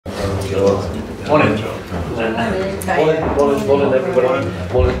Morning. Morning, everybody.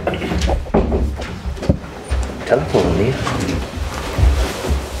 Morning. Telephone here.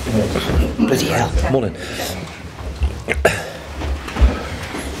 Bloody hell. Morning.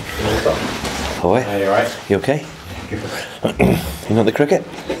 How are you? You alright? You okay? You not the cricket?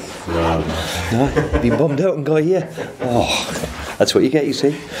 No. No? Been bummed out and got here? Oh, that's what you get, you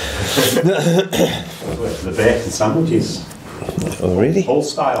see. The bacon sandwiches. Oh, really? Whole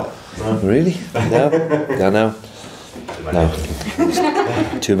style. No. Really? No? No. No.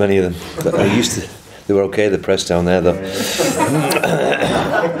 Too many of them. But I used to. They were okay, the press down there, though.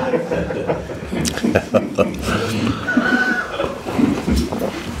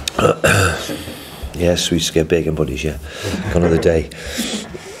 Yes, we used to get bacon buddies, yeah. Gone another day.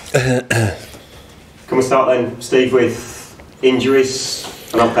 Can we start then, Steve, with injuries?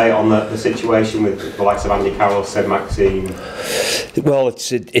 An update on the situation with the likes of Andy Carroll, Sid Maxine? Well,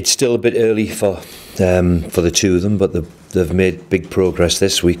 it's still a bit early for the two of them, but they've made big progress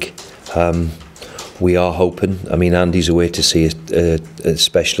this week. We are hoping. I mean, Andy's away to see a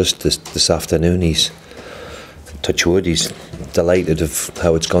specialist this afternoon. He's, touch wood, he's delighted of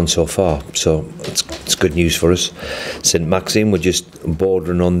how it's gone so far. So it's good news for us. St Maxime were just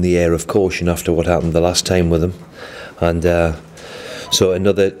bordering on the air of caution after what happened the last time with him, and so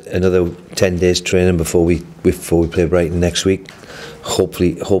another 10 days training before we play Brighton next week.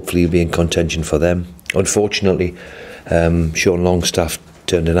 Hopefully he'll be in contention for them. Unfortunately, Sean Longstaff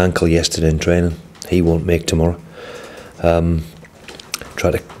turned an ankle yesterday in training. He won't make tomorrow.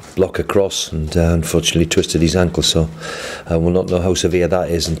 Tried to block across and unfortunately twisted his ankle, so we'll not know how severe that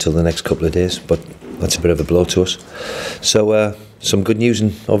is until the next couple of days, but that's a bit of a blow to us. So some good news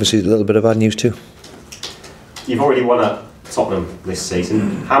and obviously a little bit of bad news too. You've already won at Tottenham this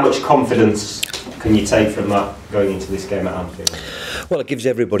season. How much confidence can you take from that going into this game at Anfield? Well, it gives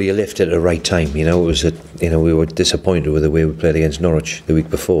everybody a lift at the right time. You know, we were disappointed with the way we played against Norwich the week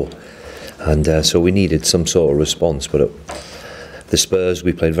before, and so we needed some sort of response. But the Spurs,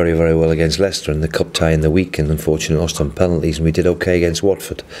 we played very, very well against Leicester in the cup tie in the week, and unfortunately lost on penalties, and we did okay against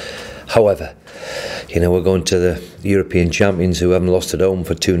Watford. However, you know, we're going to the European champions who haven't lost at home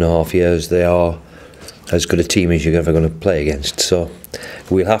for 2.5 years. They are as good a team as you're ever going to play against. So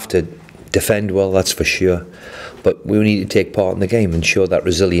we'll have to defend well, that's for sure. But we need to take part in the game and show that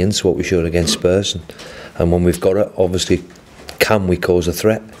resilience, what we showed against Spurs. And when we've got it, obviously, can we cause a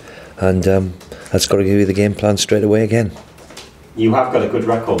threat? And that's got to give you the game plan straight away again. You have got a good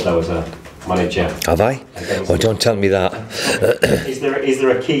record though as a manager. Have I? Oh, don't tell me that. Is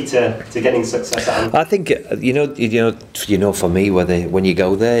there a key to getting success at Anfield? I think you know for me, when you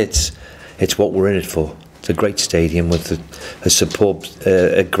go there, it's what we're in it for. It's a great stadium with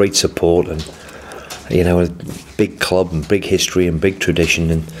a great support, and you know, a big club and big history and big tradition.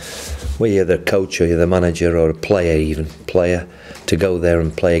 And whether you're the coach or you're the manager or a player, to go there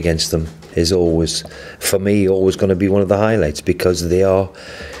and play against them is always, for me, always going to be one of the highlights, because they are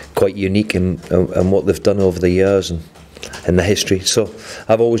quite unique in what they've done over the years and the history. So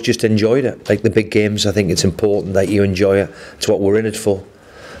I've always just enjoyed it. Like the big games, I think it's important that you enjoy it. It's what we're in it for,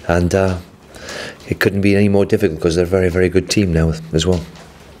 and it couldn't be any more difficult because they're a very, very good team now as well.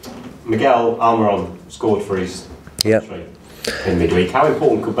 Miguel Almiron scored for his country in midweek. How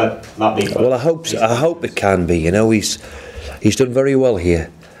important could that be? Well, I hope it can be. You know, he's done very well here.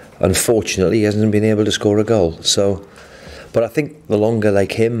 Unfortunately, he hasn't been able to score a goal. So, but I think the longer,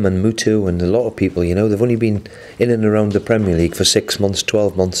 like him and Mutu and a lot of people, you know, they've only been in and around the Premier League for 6 months,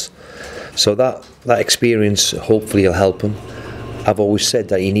 12 months. So that experience hopefully will help him. I've always said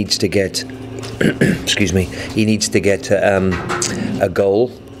that he needs to get, excuse me, he needs to get a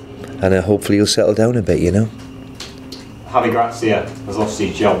goal, and hopefully he'll settle down a bit, you know. Javi Gracia has lost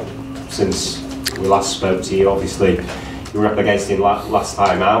his job since we last spoke to you. Obviously, you were up against him last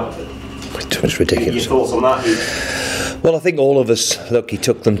time out. It's ridiculous. Your thoughts on that? Well, I think all of us, look, he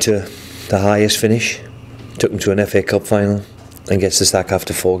took them to the highest finish, took them to an FA Cup final, and gets the sack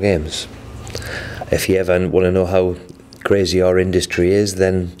after 4 games. If you ever want to know how crazy our industry is,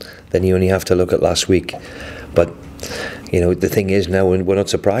 then you only have to look at last week. But you know, the thing is now we're not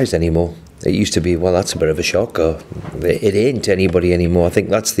surprised anymore. It used to be, well, that's a bit of a shock, or it ain't anybody anymore. I think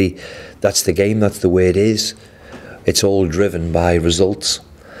that's the game, that's the way it is. It's all driven by results,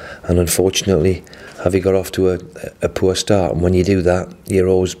 and unfortunately Javi got off to a poor start, and when you do that, you're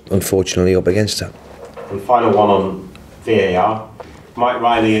always unfortunately up against it. And final one on VAR. Mike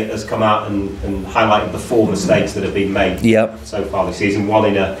Riley has come out and highlighted the 4 mistakes that have been made so far this season. One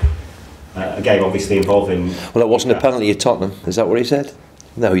in a game obviously involving... Well, it wasn't a penalty at Tottenham, is that what he said?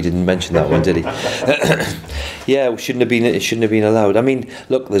 No, he didn't mention that one, did he? Yeah, it shouldn't have been allowed. I mean,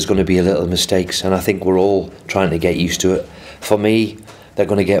 look, there's going to be a little mistakes, and I think we're all trying to get used to it. For me, they're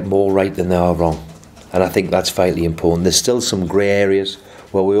going to get more right than they are wrong, and I think that's vitally important. There's still some grey areas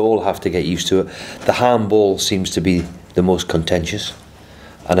where we all have to get used to it. The handball seems to be the most contentious,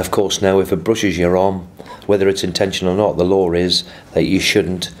 and of course now if it brushes your arm, whether it's intentional or not, the law is that you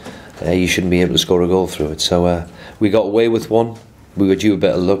shouldn't be able to score a goal through it. So we got away with one. We were due a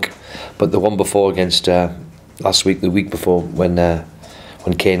bit of luck, but the one before against last week, the week before, when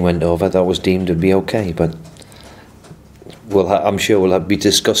Kane went over, that was deemed to be okay. But I'm sure we'll be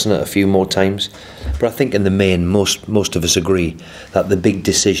discussing it a few more times. But I think in the main, most of us agree that the big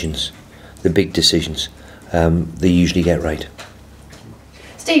decisions, they usually get right.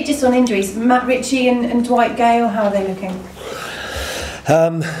 Steve, just on injuries, Matt Ritchie and Dwight Gale, how are they looking?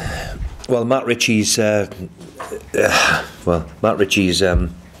 Well, Matt Ritchie's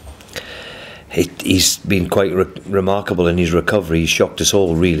he's been quite remarkable in his recovery. He's shocked us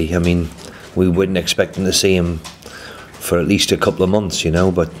all, really. I mean, we wouldn't expect him to see him for at least a couple of months,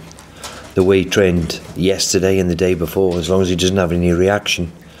 but the way he trained yesterday and the day before, as long as he doesn't have any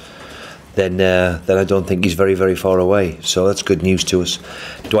reaction, then I don't think he's very, very far away. So that's good news to us.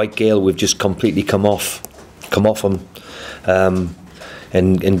 Dwight Gale, we've just completely come off him,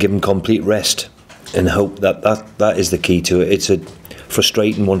 and give him complete rest, and hope that is the key to it. It's a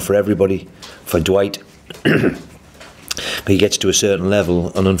frustrating one for everybody, for Dwight. He gets to a certain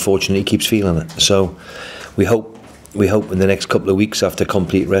level and unfortunately he keeps feeling it. So we hope in the next couple of weeks after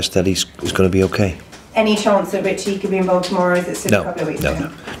complete rest that he's going to be okay. Any chance that Ritchie could be involved tomorrow? Is it still a couple of weeks?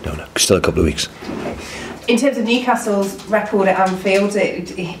 No, still a couple of weeks. Okay. In terms of Newcastle's record at Anfield,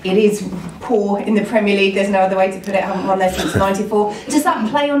 it is poor in the Premier League. There's no other way to put it. Haven't won there since '94. Does that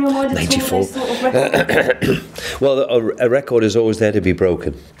play on your mind at all? Those sort of records? Well, a record is always there to be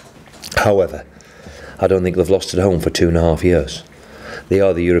broken. However, I don't think they've lost at home for 2.5 years. They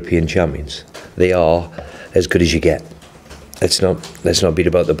are the European champions. They are as good as you get. Let's not beat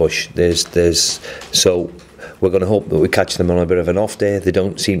about the bush. So we're going to hope that we catch them on a bit of an off day. They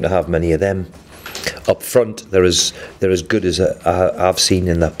don't seem to have many of them. Up front, they're as good as I've seen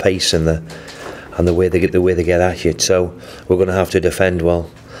in their pace and the way they get at you. So we're going to have to defend well.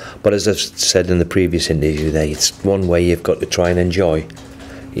 But as I've said in the previous interview, there, it's one way you've got to try and enjoy.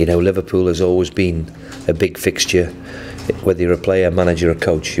 Liverpool has always been a big fixture, whether you're a player, manager, or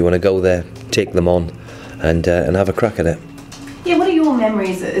coach. You want to go there, take them on, and have a crack at it. Yeah, what are your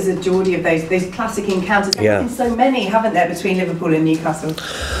memories as a Geordie of those classic encounters? There have been so many, haven't there, between Liverpool and Newcastle?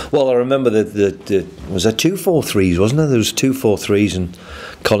 Well, I remember was there 2-4-3s, wasn't there? There was 2-4-3s and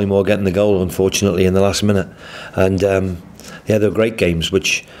Collymore getting the goal, unfortunately, in the last minute. And they were great games,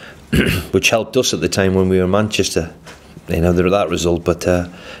 which helped us at the time when we were in Manchester. That result. But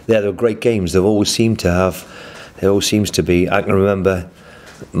they were great games. They always seems to be. I can remember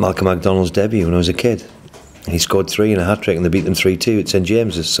Malcolm McDonald's debut when I was a kid. He scored 3 and a hat-trick and they beat them 3-2 at St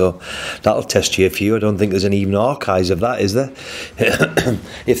James's, so that'll test you a few. I don't think there's any even archives of that, is there?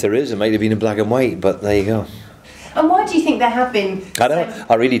 If there is, it might have been in black and white, but there you go. And why do you think there have been...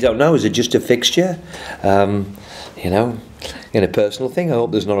 I really don't know. Is it just a fixture? In a personal thing, I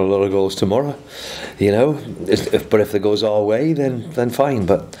hope there's not a lot of goals tomorrow. But if it goes our way, then fine.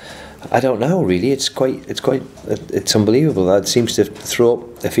 But I don't know, really. It's unbelievable. That seems to throw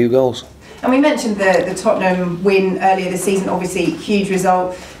up a few goals. And we mentioned the Tottenham win earlier this season. Obviously, huge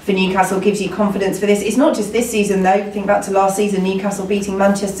result for Newcastle, gives you confidence for this. It's not just this season, though. Think back to last season, Newcastle beating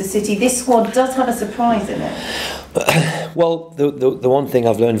Manchester City. This squad does have a surprise in it. Well, the one thing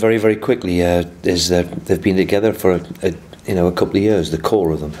I've learned very, very quickly is that they've been together for a couple of years, the core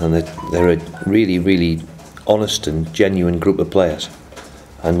of them, and they're a really, really honest and genuine group of players.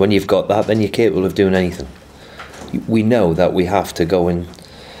 And when you've got that, then you're capable of doing anything. We know that we have to go in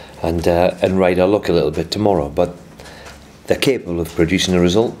and ride our luck a little bit tomorrow, but they're capable of producing a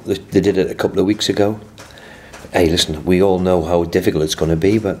result. They did it a couple of weeks ago. Hey, listen, we all know how difficult it's going to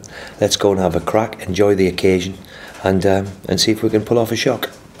be, but let's go and have a crack, enjoy the occasion, and see if we can pull off a shock.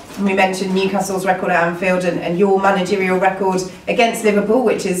 We mentioned Newcastle's record at Anfield and your managerial record against Liverpool,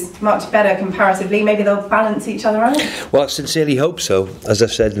 which is much better comparatively. Maybe they'll balance each other out? Well, I sincerely hope so. As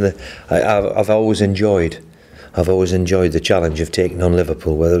I've said, I've always enjoyed the challenge of taking on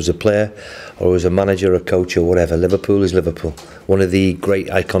Liverpool, whether it was a player or as a manager, a coach, or whatever. Liverpool is Liverpool, one of the great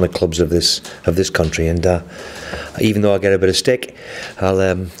iconic clubs of this country. And even though I get a bit of stick,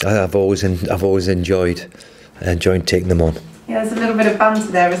 I've always enjoyed taking them on. Yeah, there's a little bit of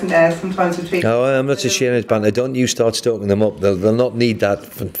banter there, isn't there, sometimes between... No, I'm not ashamed of banter. Don't you start stoking them up. They'll not need that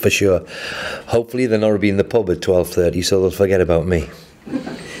for sure. Hopefully they're not be in the pub at 12:30, so they'll forget about me.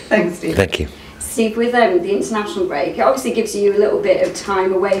 Thanks, Steve. Thank you. Steve, with the international break, it obviously gives you a little bit of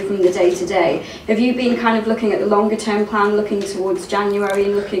time away from the day-to-day. Have you been kind of looking at the longer-term plan, looking towards January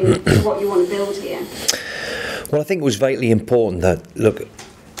and looking at what you want to build here? Well, I think it was vitally important that, look,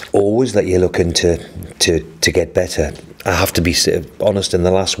 always that you're looking to get better. I have to be honest, in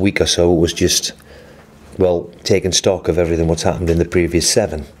the last week or so, it was just, well, taking stock of everything what's happened in the previous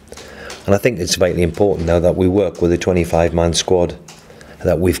 7. And I think it's vitally important now that we work with a 25-man squad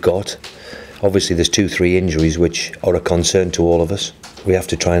that we've got. Obviously, there's 2-3 injuries which are a concern to all of us. We have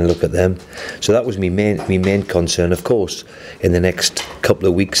to try and look at them. So that was my main concern. Of course, in the next couple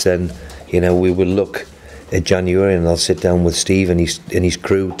of weeks, then, we will look at January, and I'll sit down with Steve and his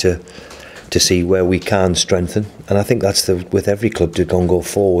crew to see where we can strengthen. And I think that's with every club to go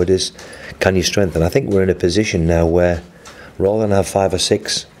forward is, can you strengthen? I think we're in a position now where rather than have 5 or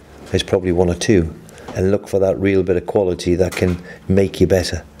 6, there's probably 1 or 2, and look for that real bit of quality that can make you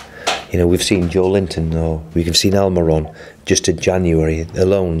better. We've seen Joe Linton, or we've seen Almiron just in January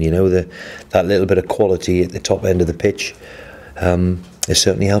alone. That little bit of quality at the top end of the pitch has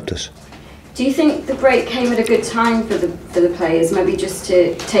certainly helped us. Do you think the break came at a good time for the players, maybe just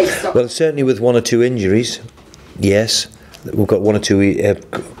to take stock? Well, certainly with 1 or 2 injuries, yes. We've got 1 or 2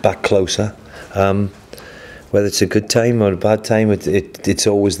 back closer. Whether it's a good time or a bad time, it's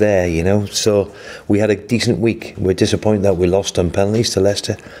always there, So we had a decent week. We're disappointed that we lost on penalties to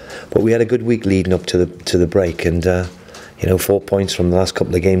Leicester, but we had a good week leading up to the break, and 4 points from the last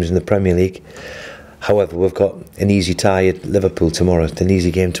couple of games in the Premier League. However, we've got an easy tie at Liverpool tomorrow, an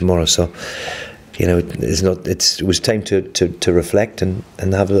easy game tomorrow. So, it was time to reflect and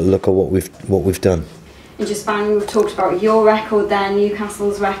have a little look at what we've done. And just finally, we've talked about your record there,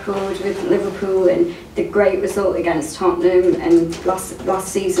 Newcastle's record with Liverpool, and the great result against Tottenham, and last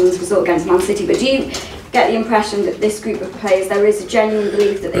season's result against Man City. But do you get the impression that this group of players, there is a genuine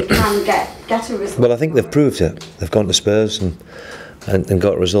belief that they can get a result? Well, I think they've proved it. They've gone to Spurs and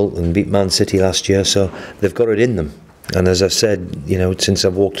got a result and beat Man City last year, so they've got it in them. And as I've said, since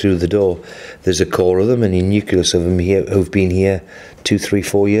I've walked through the door, there's a core of them and a nucleus of them here who've been here 2, 3,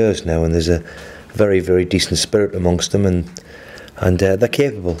 4 years now, and there's a very, very decent spirit amongst them, and they're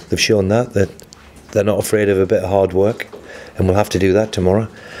capable. They've shown that they're not afraid of a bit of hard work, and we'll have to do that tomorrow,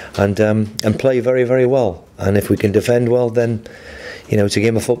 and play very, very well. And if we can defend well, then it's a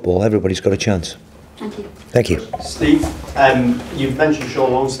game of football. Everybody's got a chance. Thank you. Thank you. Steve, you've mentioned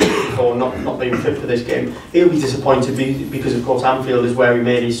Sean Longstaff before not being fit for this game. He'll be disappointed because, of course, Anfield is where he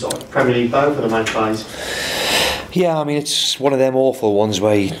made his sort of Premier League bow for the Magpies. Yeah, I mean, it's one of them awful ones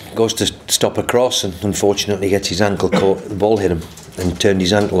where he goes to stop a cross and unfortunately gets his ankle caught, the ball hit him and turned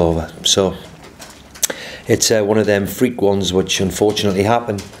his ankle over. So it's one of them freak ones which unfortunately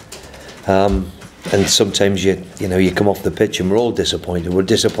happen. And sometimes you come off the pitch and we're all disappointed. We're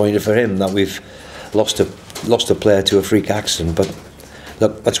disappointed for him that we've lost a player to a freak accident. But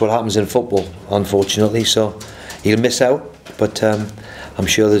look, that's what happens in football, unfortunately. So he'll miss out, but I'm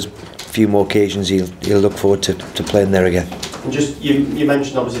sure there's few more occasions he'll look forward to playing there again. And just you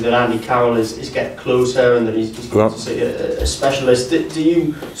mentioned obviously that Andy Carroll is getting closer and that he's going to see a specialist. Do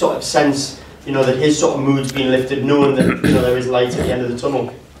you sort of sense that his sort of mood's been lifted, knowing that there is light at the end of the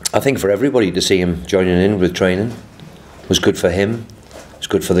tunnel? I think for everybody to see him joining in with training was good for him. It's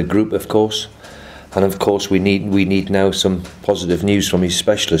good for the group, of course, and of course we need now some positive news from his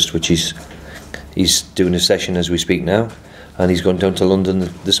specialist, which he's doing a session as we speak now. And he's gone down to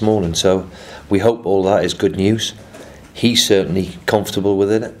London this morning, so we hope all that is good news. He's certainly comfortable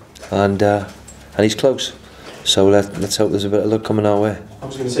with it, and he's close. So let's hope there's a bit of luck coming our way. I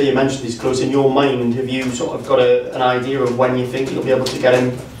was going to say, you mentioned he's close. In your mind, have you sort of got an idea of when you think you'll be able to get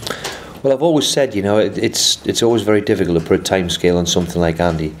him? Well, I've always said, it's always very difficult to put a time scale on something like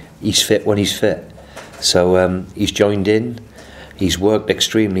Andy. He's fit when he's fit, so he's joined in. He's worked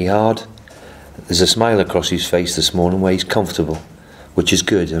extremely hard. There's a smile across his face this morning where he's comfortable, which is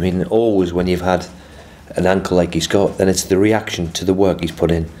good. I mean, always when you've had an ankle like he's got, then it's the reaction to the work he's put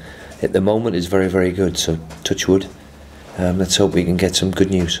in. At the moment, it's very, very good. So, touch wood. Let's hope we can get some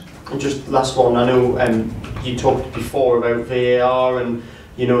good news. And just last one, I know you talked before about VAR and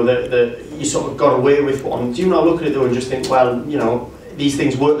that you sort of got away with one. Do you not look at it though and just think, well, these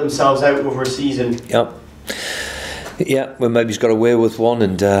things work themselves out over a season? Yep. Yeah, well, maybe he's got away with one,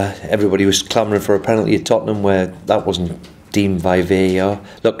 and everybody was clamouring for a penalty at Tottenham where that wasn't deemed by VAR.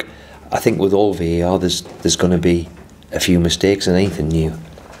 Look, I think with all VAR, there's going to be a few mistakes and anything new,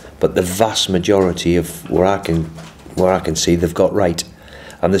 but the vast majority of where I can see they've got right,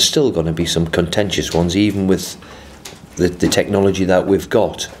 and there's still going to be some contentious ones, even with the technology that we've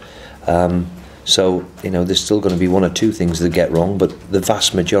got. So, there's still going to be one or two things that get wrong, but the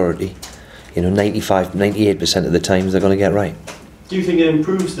vast majority, 95, 98% of the times they're going to get right. Do you think it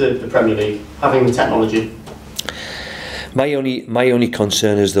improves the Premier League, having the technology? My only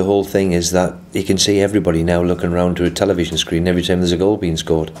concern is the whole thing is that you can see everybody now looking around to a television screen every time there's a goal being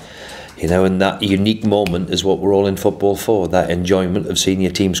scored. And that unique moment is what we're all in football for, that enjoyment of seeing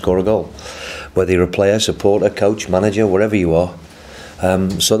your team score a goal. Whether you're a player, supporter, coach, manager, wherever you are.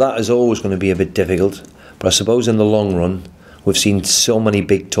 So that is always going to be a bit difficult. But I suppose in the long run, we've seen so many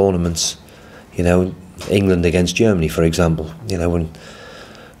big tournaments, England against Germany, for example, when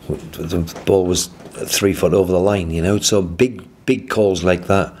the ball was 3 foot over the line, so big calls like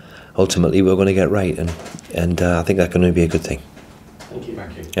that, ultimately we're going to get right, and I think that's going to be a good thing. Thank you.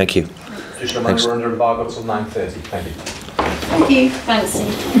 Thank you. Just a reminder, we're under embargo till 9:30. Thank you. Thank you. Thanks,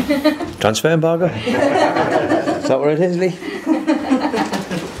 Steve. Transfer embargo? Is that what it is, Lee?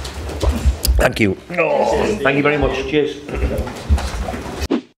 Thank you. Oh, thank you very much. Cheers.